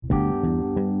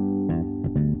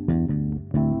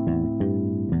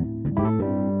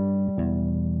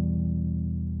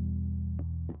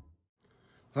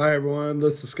Hi, everyone.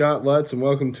 This is Scott Lutz, and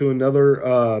welcome to another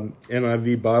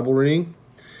NIV Bible reading.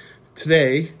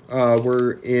 Today,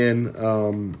 we're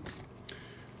in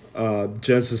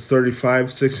Genesis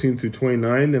 35, 16 through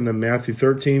 29, and then Matthew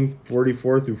 13,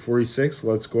 44 through 46.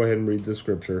 Let's go ahead and read the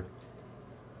scripture.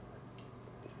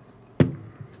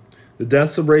 The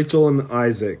deaths of Rachel and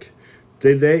Isaac.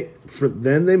 Then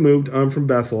they moved on from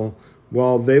Bethel,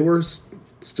 while they were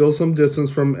still some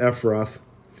distance from Ephrath.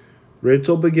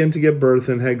 Rachel began to give birth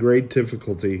and had great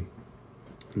difficulty.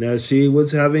 And as she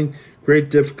was having great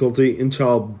difficulty in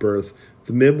childbirth,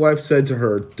 the midwife said to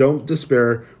her, "Don't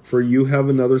despair, for you have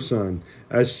another son."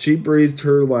 As she breathed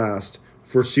her last,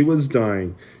 for she was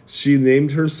dying, she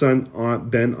named her son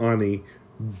Ben-Ani,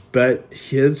 but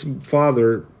his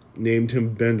father named him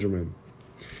Benjamin.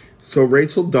 So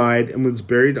Rachel died and was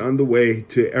buried on the way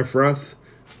to Ephrath,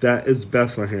 that is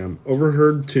Bethlehem. Over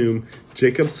her tomb,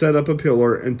 Jacob set up a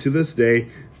pillar, and to this day,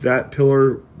 that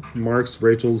pillar marks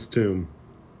Rachel's tomb.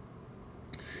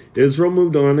 Israel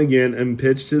moved on again and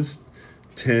pitched his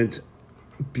tent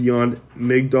beyond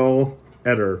Migdal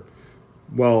Eder.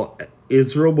 While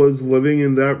Israel was living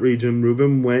in that region,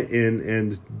 Reuben went in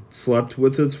and slept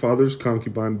with his father's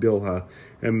concubine Bilhah,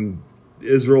 and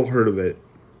Israel heard of it.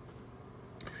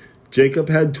 Jacob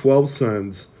had 12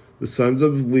 sons, the sons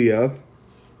of Leah,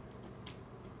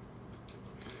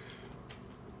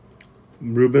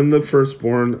 Reuben the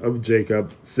firstborn of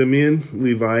Jacob, Simeon,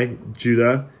 Levi,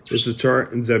 Judah, Issachar,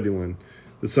 and Zebulun.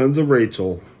 The sons of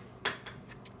Rachel,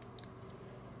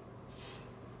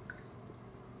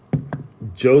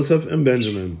 Joseph and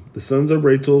Benjamin. The sons of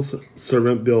Rachel's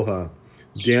servant Bilhah,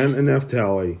 Dan and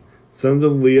Naphtali. Sons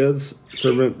of Leah's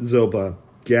servant Zilpah,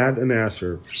 Gad and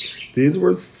Asher. These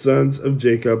were sons of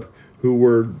Jacob who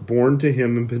were born to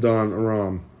him in Padan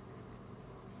Aram.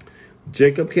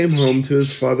 Jacob came home to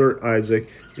his father Isaac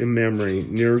in Mamre,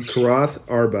 near Kirath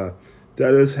Arba,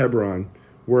 that is Hebron,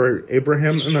 where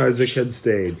Abraham and Isaac had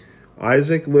stayed.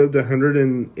 Isaac lived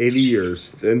 180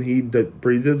 years. Then he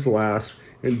breathed his last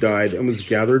and died, and was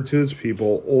gathered to his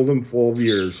people, old and full of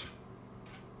years.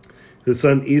 His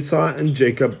son Esau and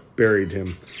Jacob buried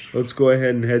him. Let's go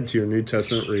ahead and head to your New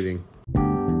Testament reading.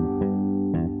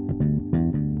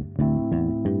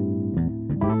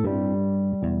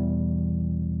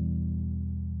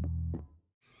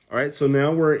 All right, so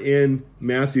now we're in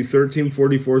Matthew 13,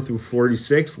 44 through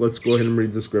 46. Let's go ahead and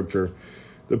read the scripture.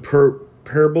 The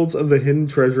parables of the hidden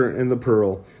treasure and the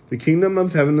pearl. The kingdom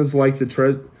of heaven is like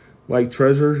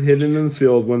treasure hidden in the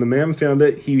field. When a man found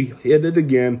it, he hid it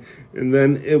again, and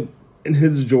then in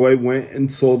his joy went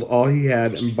and sold all he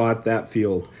had and bought that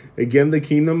field. Again, the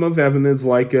kingdom of heaven is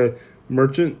like a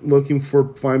merchant looking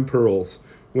for fine pearls.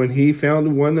 When he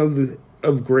found one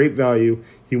of great value,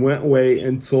 he went away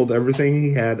and sold everything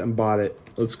he had and bought it.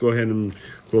 Let's go ahead and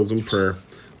close in prayer.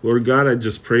 Lord God, I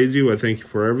just praise you. I thank you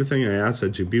for everything. I ask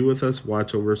that you be with us,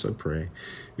 watch over us, I pray.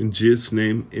 In Jesus'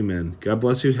 name, amen. God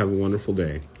bless you. Have a wonderful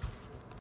day.